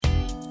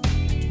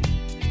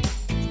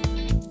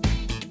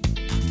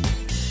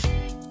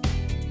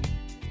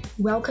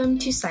Welcome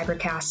to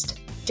Cybercast,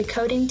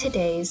 decoding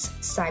today's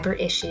cyber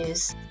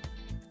issues.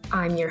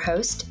 I'm your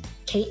host,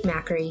 Kate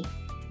Macri.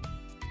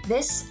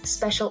 This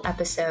special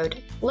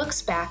episode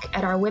looks back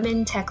at our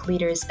Women Tech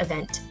Leaders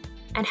event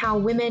and how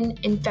women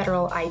in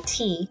federal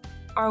IT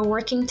are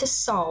working to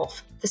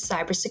solve the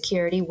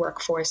cybersecurity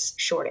workforce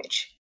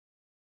shortage.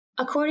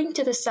 According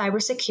to the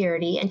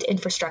Cybersecurity and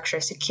Infrastructure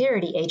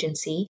Security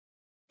Agency,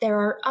 there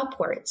are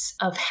upwards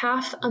of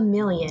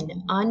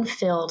 500,000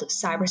 unfilled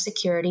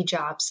cybersecurity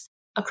jobs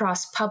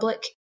across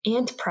public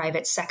and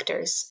private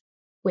sectors,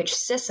 which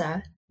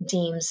CISA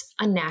deems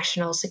a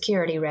national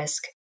security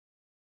risk.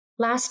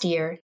 Last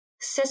year,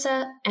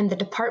 CISA and the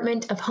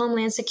Department of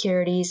Homeland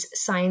Security's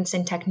Science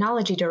and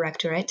Technology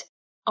Directorate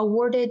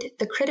awarded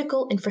the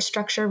Critical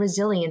Infrastructure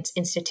Resilience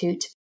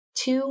Institute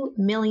 $2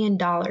 million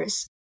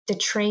to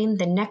train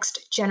the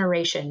next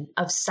generation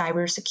of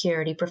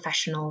cybersecurity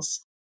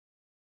professionals.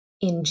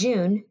 In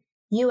June,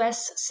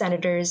 U.S.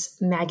 Senators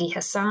Maggie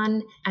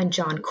Hassan and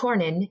John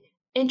Cornyn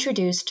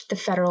introduced the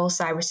Federal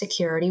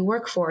Cybersecurity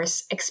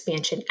Workforce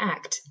Expansion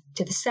Act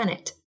to the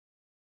Senate.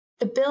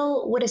 The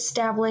bill would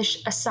establish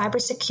a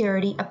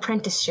cybersecurity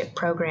apprenticeship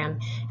program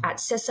at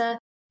CISA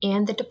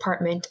and the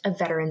Department of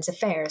Veterans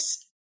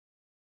Affairs.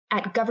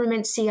 At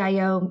Government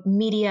CIO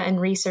Media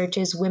and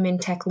Research's Women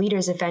Tech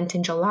Leaders event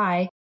in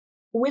July,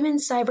 women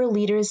cyber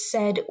leaders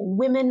said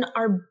women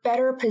are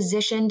better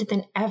positioned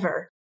than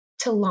ever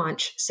to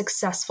launch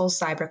successful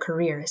cyber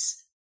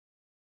careers.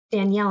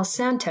 Danielle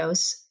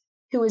Santos,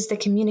 who is the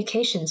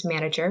communications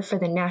manager for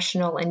the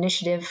National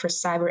Initiative for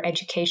Cyber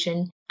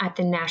Education at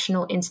the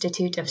National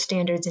Institute of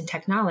Standards and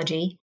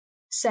Technology,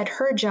 said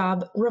her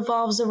job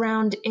revolves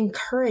around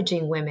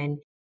encouraging women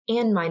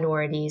and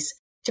minorities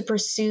to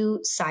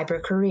pursue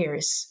cyber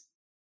careers.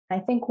 I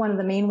think one of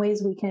the main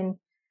ways we can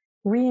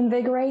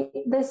reinvigorate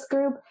this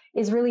group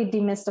is really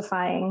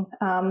demystifying,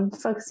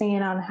 focusing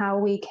in on how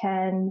we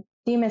can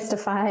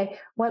demystify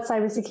what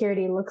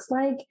cybersecurity looks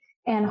like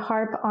and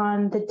harp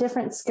on the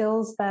different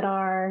skills that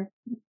are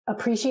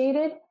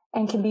appreciated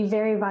and can be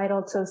very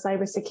vital to a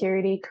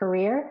cybersecurity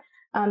career.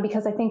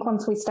 Because I think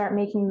once we start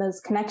making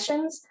those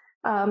connections,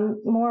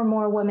 more and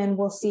more women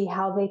will see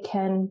how they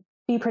can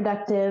be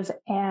productive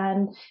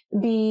and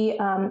be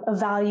a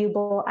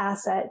valuable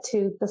asset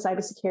to the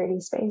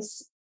cybersecurity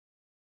space.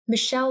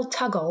 Michelle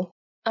Tuggle,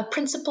 a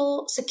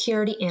principal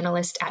security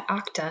analyst at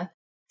Okta,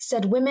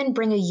 said women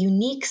bring a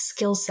unique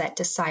skill set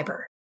to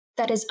cyber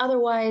that is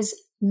otherwise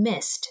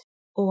missed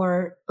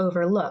or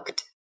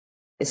overlooked.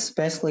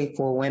 Especially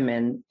for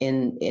women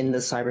in the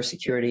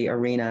cybersecurity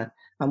arena,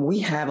 we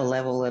have a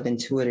level of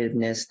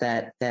intuitiveness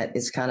that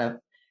is kind of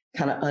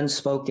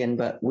unspoken,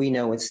 but we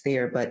know it's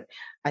there. But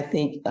I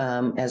think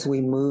as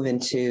we move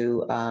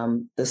into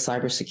the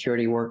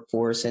cybersecurity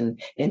workforce and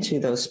into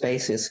those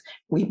spaces,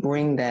 we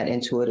bring that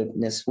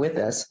intuitiveness with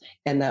us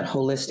and that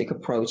holistic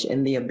approach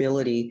and the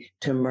ability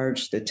to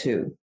merge the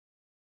two.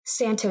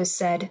 Santos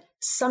said,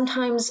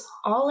 sometimes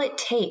all it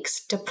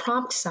takes to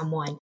prompt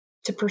someone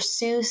to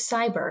pursue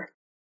cyber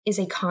is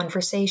a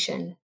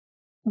conversation.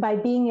 By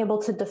being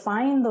able to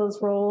define those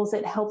roles,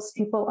 it helps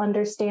people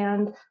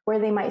understand where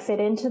they might fit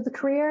into the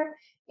career.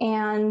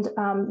 And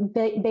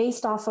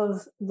based off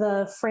of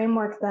the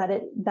framework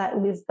that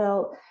we've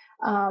built,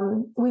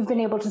 we've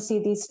been able to see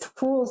these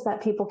tools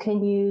that people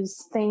can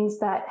use, things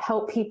that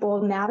help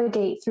people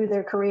navigate through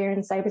their career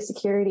in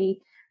cybersecurity,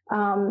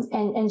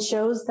 and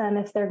shows them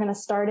if they're going to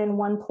start in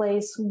one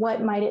place,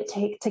 what might it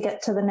take to get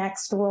to the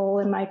next role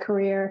in my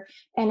career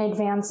and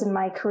advance in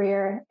my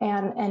career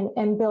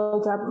and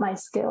build up my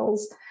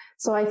skills.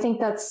 So I think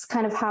that's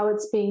kind of how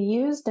it's being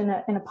used in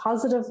a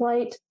positive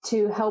light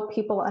to help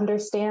people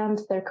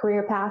understand their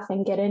career path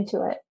and get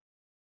into it.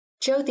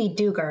 Jyothi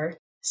Dugar,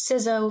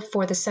 CISO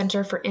for the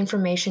Center for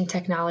Information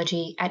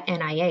Technology at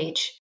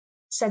NIH,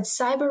 said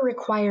cyber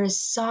requires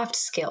soft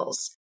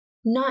skills,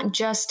 not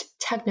just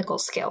technical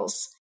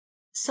skills,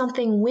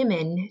 something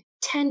women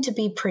tend to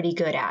be pretty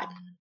good at.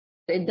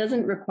 It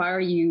doesn't require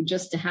you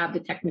just to have the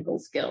technical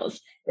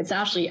skills. It's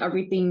actually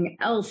everything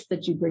else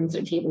that you bring to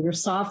the table, your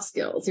soft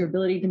skills, your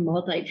ability to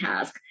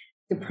multitask,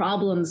 to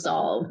problem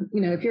solve.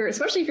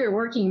 Especially if you're a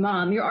working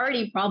mom, you're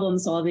already problem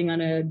solving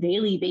on a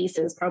daily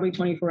basis, probably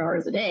 24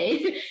 hours a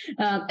day.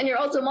 And you're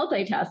also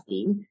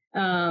multitasking.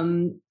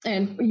 And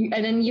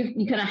then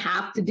you kind of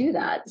have to do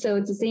that. So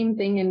it's the same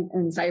thing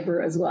in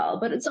cyber as well.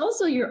 But it's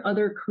also your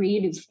other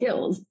creative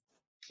skills.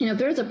 If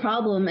there's a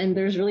problem and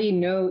there's really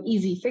no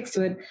easy fix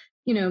to it,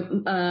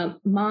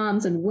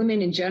 moms and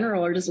women in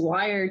general are just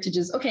wired to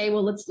just, okay,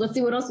 well, let's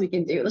see what else we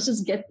can do. Let's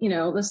just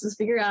let's just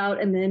figure out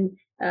and then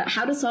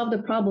how to solve the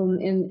problem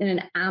in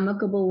an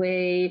amicable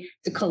way,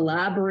 to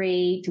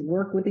collaborate, to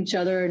work with each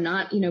other,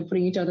 not,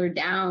 putting each other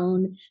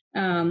down.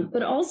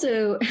 But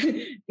also,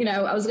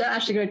 I was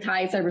actually going to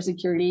tie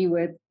cybersecurity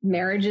with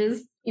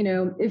marriages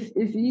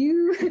if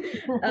you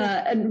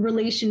and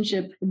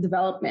relationship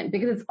development,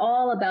 because it's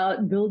all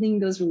about building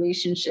those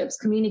relationships.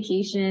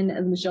 Communication,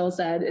 as Michelle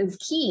said, is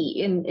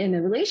key in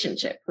a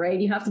relationship, right?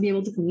 You have to be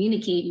able to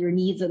communicate your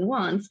needs and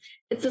wants.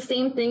 It's the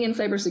same thing in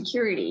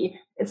cybersecurity.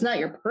 It's not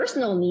your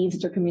personal needs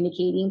that you're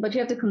communicating, but you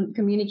have to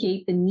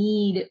communicate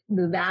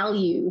the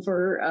value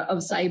of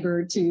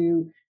cyber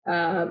to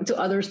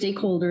other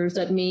stakeholders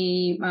that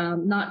may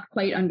not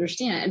quite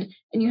understand.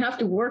 And you have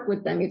to work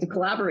with them. You have to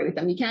collaborate with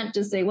them. You can't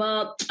just say,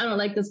 well, I don't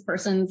like this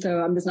person,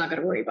 so I'm just not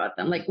going to worry about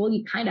them.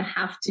 You kind of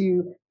have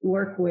to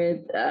work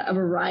with a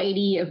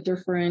variety of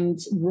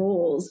different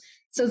roles.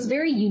 So it's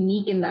very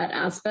unique in that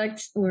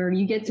aspect where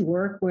you get to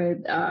work with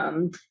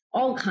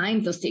all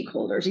kinds of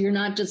stakeholders. You're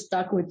not just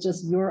stuck with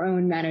just your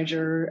own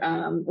manager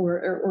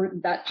or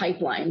that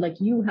pipeline.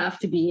 You have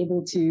to be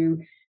able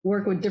to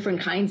work with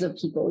different kinds of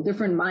people,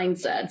 different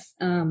mindsets.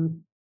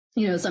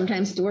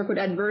 Sometimes to work with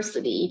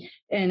adversity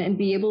and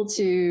be able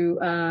to,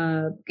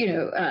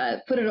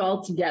 put it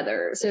all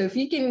together. So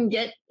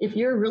if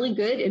you're really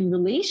good in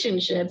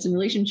relationships and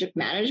relationship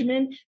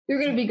management, you're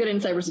going to be good in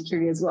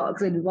cybersecurity as well,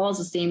 because it involves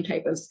the same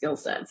type of skill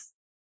sets.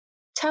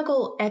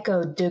 Tuggle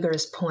echoed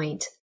Duggar's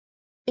point.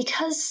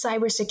 Because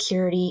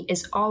cybersecurity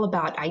is all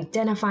about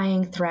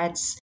identifying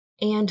threats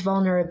and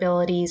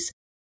vulnerabilities,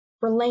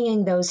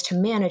 relaying those to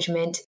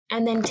management,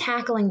 and then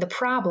tackling the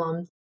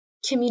problem,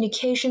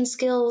 communication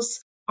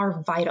skills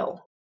are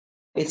vital.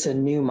 It's a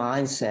new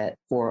mindset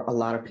for a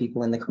lot of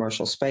people in the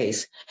commercial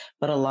space,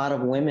 but a lot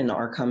of women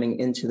are coming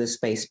into the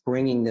space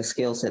bringing the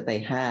skills that they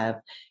have,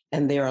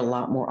 and there are a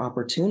lot more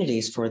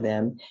opportunities for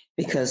them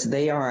because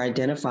they are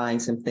identifying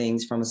some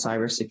things from a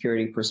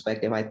cybersecurity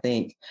perspective, I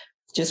think,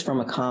 just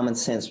from a common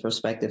sense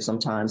perspective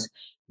sometimes,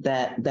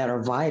 that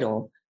are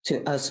vital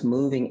to us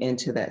moving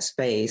into that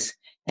space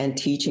and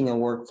teaching a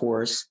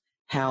workforce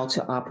how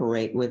to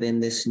operate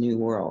within this new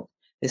world,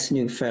 this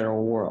new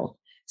federal world.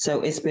 So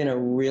it's been a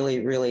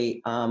really,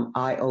 really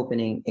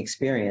eye-opening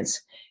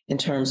experience in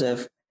terms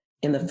of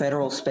in the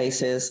federal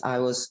spaces.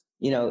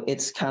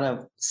 It's kind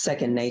of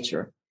second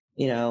nature.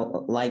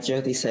 Like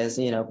Jyoti says,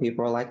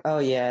 people are like, oh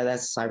yeah,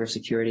 that's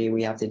cybersecurity.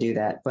 We have to do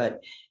that. But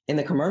in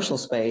the commercial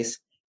space,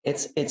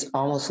 it's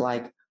almost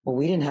like, well,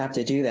 we didn't have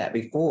to do that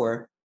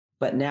before,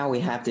 but now we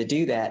have to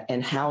do that.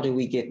 And how do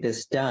we get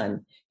this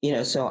done?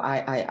 So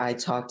I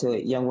talk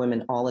to young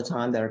women all the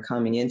time that are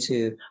coming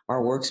into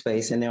our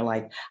workspace, and they're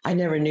like, I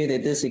never knew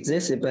that this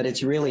existed, but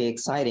it's really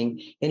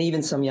exciting. And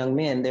even some young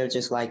men, they're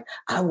just like,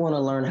 I want to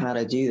learn how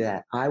to do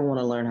that. I want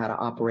to learn how to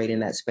operate in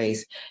that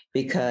space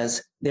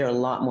because there are a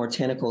lot more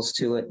tentacles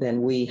to it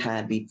than we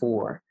had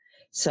before.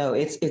 So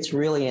it's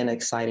really an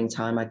exciting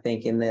time, I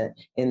think, in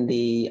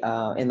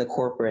the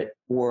corporate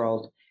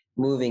world,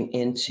 moving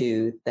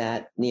into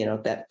that,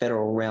 that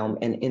federal realm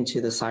and into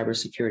the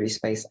cybersecurity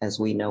space as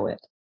we know it.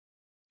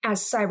 As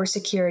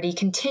cybersecurity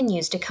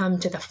continues to come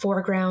to the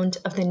foreground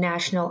of the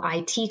national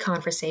IT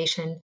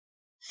conversation,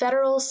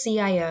 federal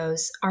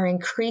CIOs are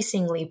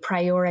increasingly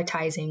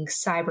prioritizing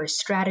cyber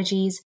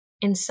strategies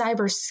and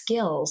cyber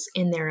skills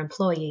in their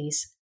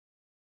employees.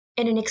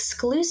 In an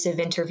exclusive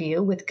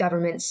interview with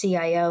Government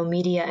CIO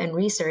Media and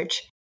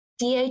Research,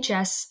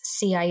 DHS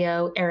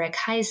CIO Eric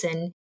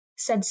Heisen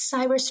said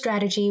cyber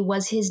strategy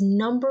was his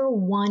number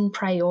one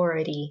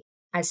priority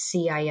as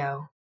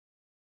CIO.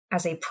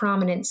 As a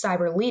prominent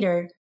cyber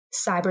leader,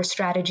 cyber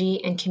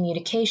strategy and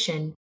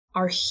communication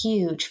are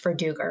huge for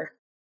Duggar.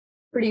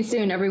 Pretty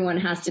soon, everyone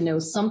has to know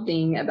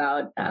something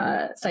about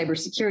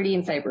cybersecurity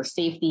and cyber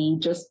safety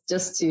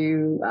just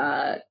to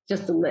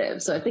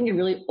live. So I think it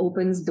really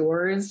opens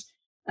doors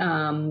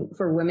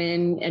for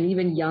women and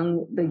even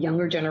the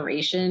younger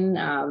generation,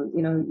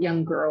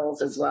 young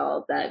girls as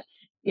well, that,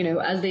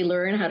 as they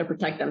learn how to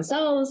protect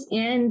themselves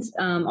and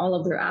all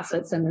of their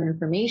assets and their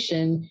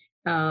information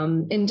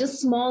in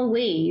just small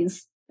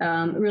ways,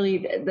 really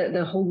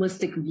the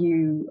holistic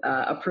view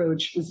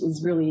approach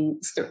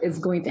is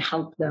going to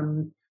help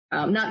them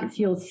not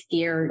feel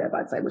scared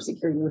about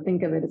cybersecurity or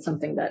think of it as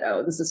something that,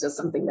 this is just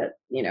something that,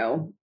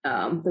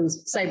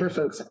 those cyber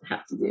folks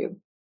have to do.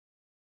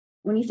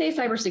 When you say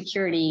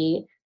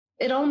cybersecurity,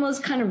 it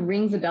almost kind of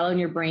rings a bell in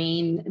your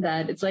brain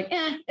that it's like,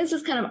 it's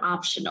just kind of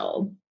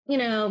optional. We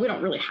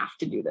don't really have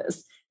to do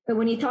this. But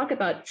when you talk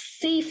about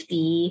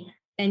safety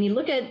and you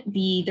look at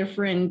the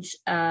different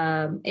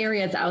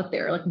areas out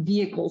there, like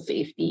vehicle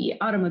safety,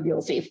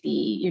 automobile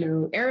safety,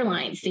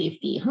 airline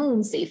safety,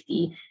 home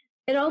safety,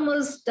 it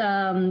almost,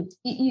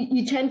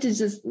 you tend to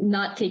just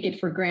not take it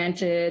for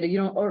granted,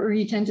 or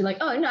you tend to like,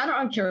 oh, no, I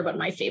don't care about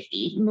my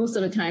safety. Most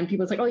of the time,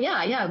 people it's like, oh,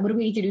 yeah, what do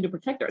we need to do to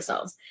protect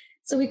ourselves?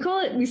 So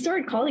we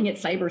started calling it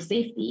cyber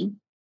safety.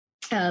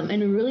 And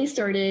we really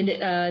started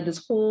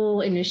this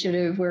whole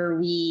initiative where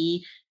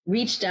we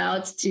reached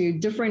out to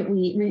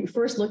we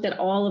first looked at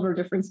all of our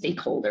different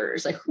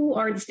stakeholders, like who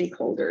are the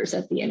stakeholders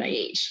at the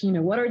NIH?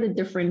 What are the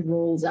different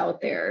roles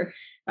out there?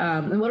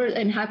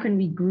 And how can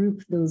we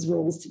group those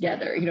roles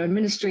together?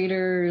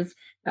 Administrators,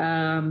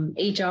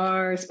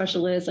 HR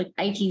specialists, like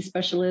IT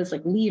specialists,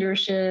 like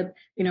leadership,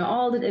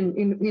 all that.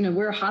 And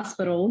we're a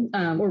hospital,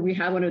 or we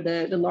have one of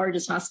the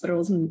largest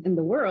hospitals in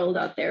the world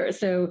out there.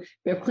 So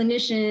we have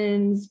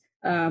clinicians,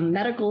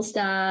 medical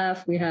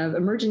staff, we have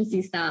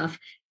emergency staff.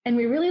 And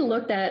we really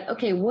looked at,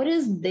 okay, what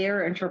is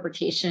their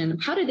interpretation?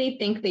 How do they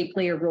think they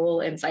play a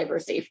role in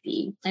cyber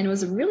safety? And it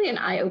was really an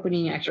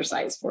eye-opening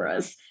exercise for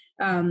us.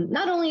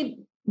 Not only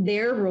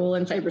their role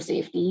in cyber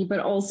safety, but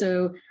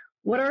also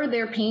what are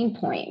their pain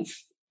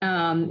points?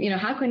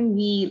 How can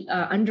we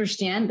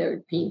understand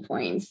their pain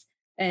points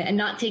and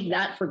not take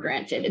that for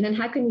granted? And then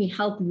how can we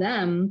help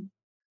them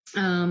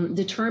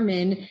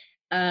determine,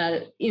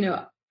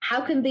 how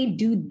can they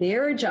do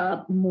their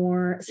job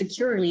more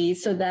securely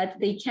so that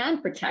they can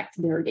protect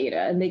their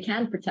data and they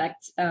can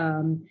protect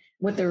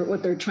what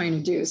they're trying to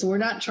do? So we're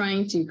not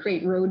trying to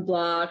create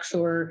roadblocks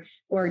or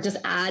just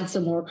add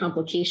some more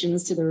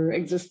complications to their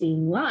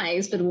existing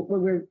lives, but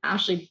what we're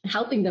actually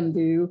helping them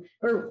do,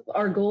 or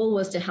our goal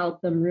was to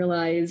help them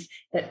realize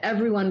that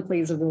everyone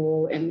plays a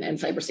role in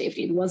cyber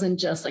safety. It wasn't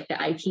just like the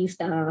IT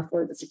staff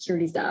or the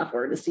security staff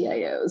or the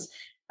CIOs.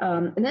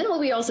 And then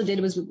what we also did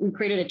was we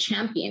created a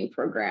champion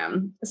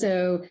program.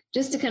 So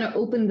just to kind of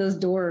open those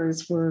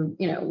doors for,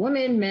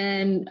 women,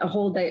 men,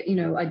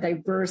 a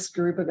diverse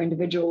group of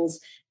individuals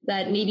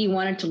that maybe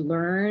wanted to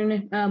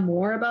learn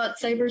more about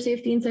cyber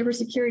safety and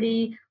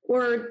cybersecurity,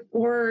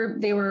 or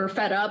they were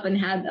fed up and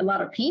had a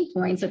lot of pain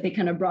points that they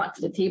kind of brought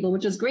to the table,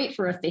 which is great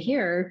for us to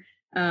hear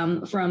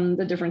from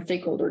the different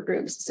stakeholder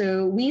groups.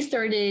 So we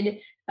started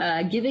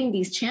giving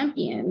these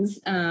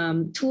champions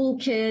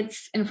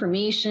toolkits,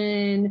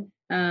 information,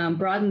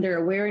 broaden their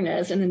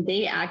awareness, and then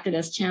they acted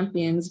as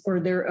champions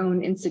for their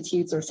own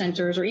institutes or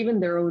centers or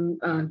even their own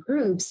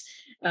groups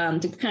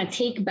to kind of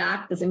take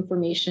back this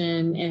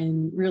information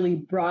and really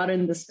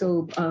broaden the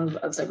scope of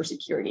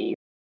cybersecurity.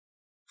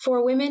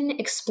 For women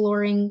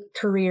exploring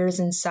careers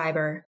in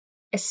cyber,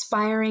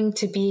 aspiring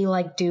to be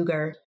like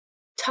Duger,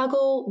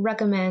 Tuggle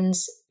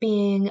recommends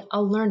being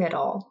a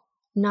learn-it-all,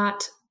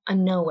 not a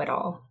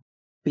know-it-all.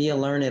 Be a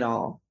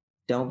learn-it-all.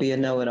 Don't be a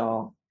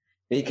know-it-all.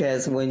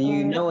 Because when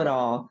you know it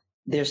all,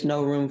 there's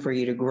no room for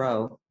you to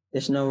grow.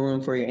 There's no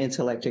room for your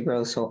intellect to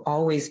grow. So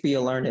always be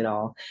a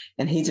learn-it-all.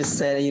 And he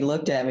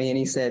looked at me and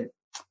he said,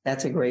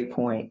 that's a great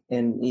point.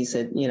 And he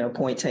said,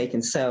 point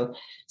taken. So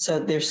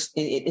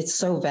it's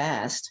so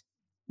vast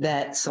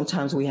that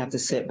sometimes we have to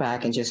sit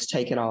back and just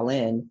take it all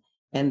in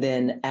and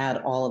then add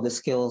all of the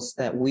skills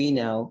that we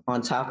know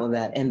on top of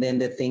that. And then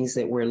the things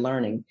that we're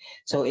learning.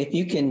 So if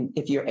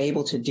you're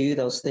able to do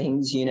those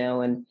things,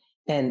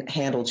 and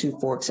handle two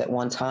forks at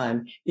one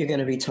time, you're going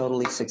to be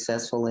totally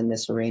successful in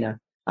this arena,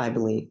 I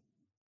believe.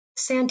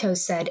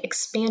 Santos said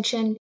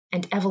expansion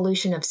and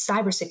evolution of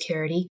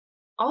cybersecurity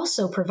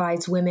also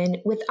provides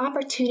women with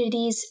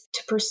opportunities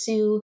to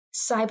pursue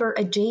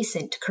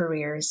cyber-adjacent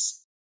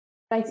careers.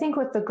 I think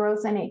with the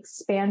growth and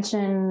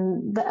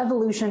expansion, the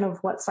evolution of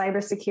what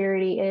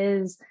cybersecurity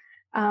is,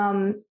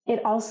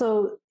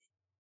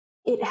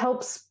 it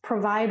helps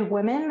provide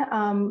women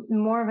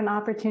more of an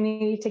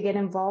opportunity to get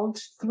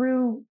involved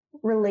through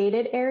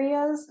related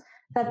areas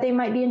that they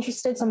might be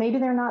interested. So maybe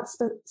they're not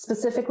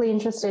specifically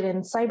interested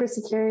in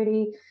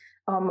cybersecurity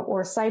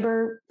or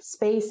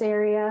cyberspace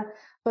area,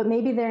 but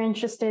maybe they're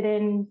interested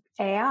in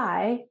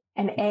AI,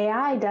 and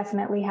AI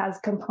definitely has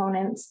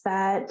components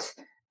that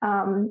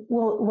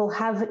will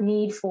have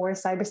need for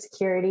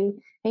cybersecurity.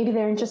 Maybe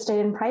they're interested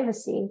in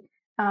privacy,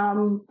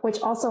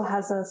 which also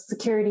has a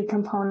security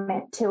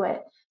component to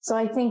it. So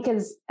I think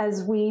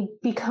as we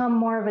become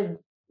more of a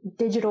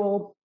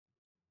digital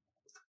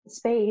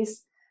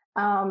space,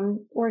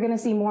 we're going to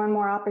see more and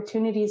more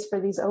opportunities for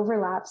these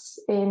overlaps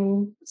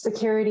in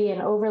security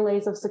and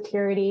overlays of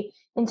security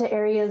into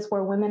areas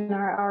where women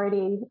are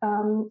already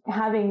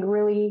having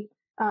really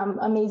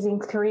amazing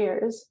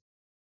careers.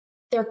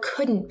 There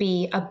couldn't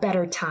be a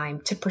better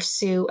time to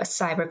pursue a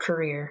cyber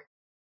career.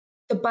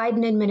 The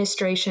Biden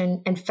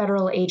administration and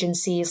federal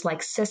agencies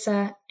like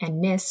CISA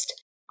and NIST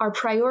are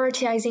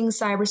prioritizing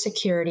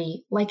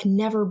cybersecurity like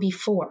never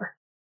before,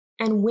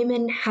 and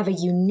women have a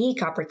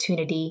unique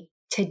opportunity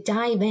to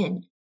dive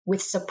in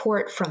with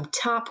support from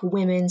top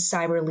women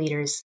cyber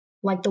leaders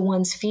like the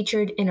ones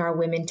featured in our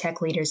Women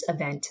Tech Leaders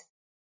event.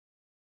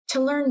 To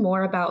learn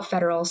more about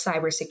federal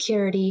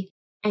cybersecurity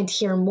and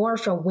hear more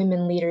from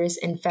women leaders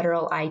in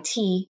federal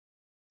IT,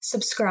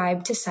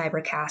 subscribe to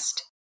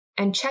Cybercast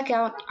and check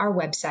out our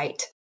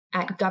website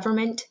at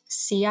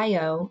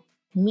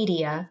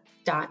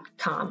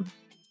governmentciomedia.com.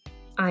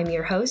 I'm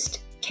your host,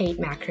 Kate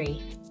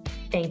Macri.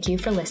 Thank you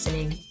for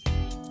listening.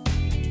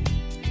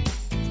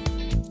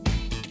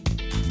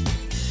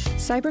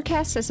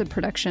 Cybercast is a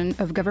production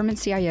of Government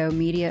CIO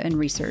Media and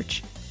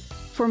Research.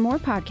 For more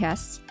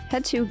podcasts,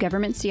 head to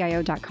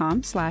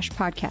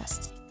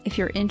governmentcio.com/podcasts. If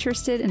you're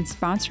interested in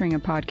sponsoring a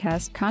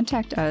podcast,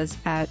 contact us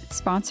at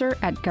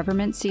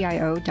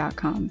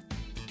sponsor@governmentcio.com.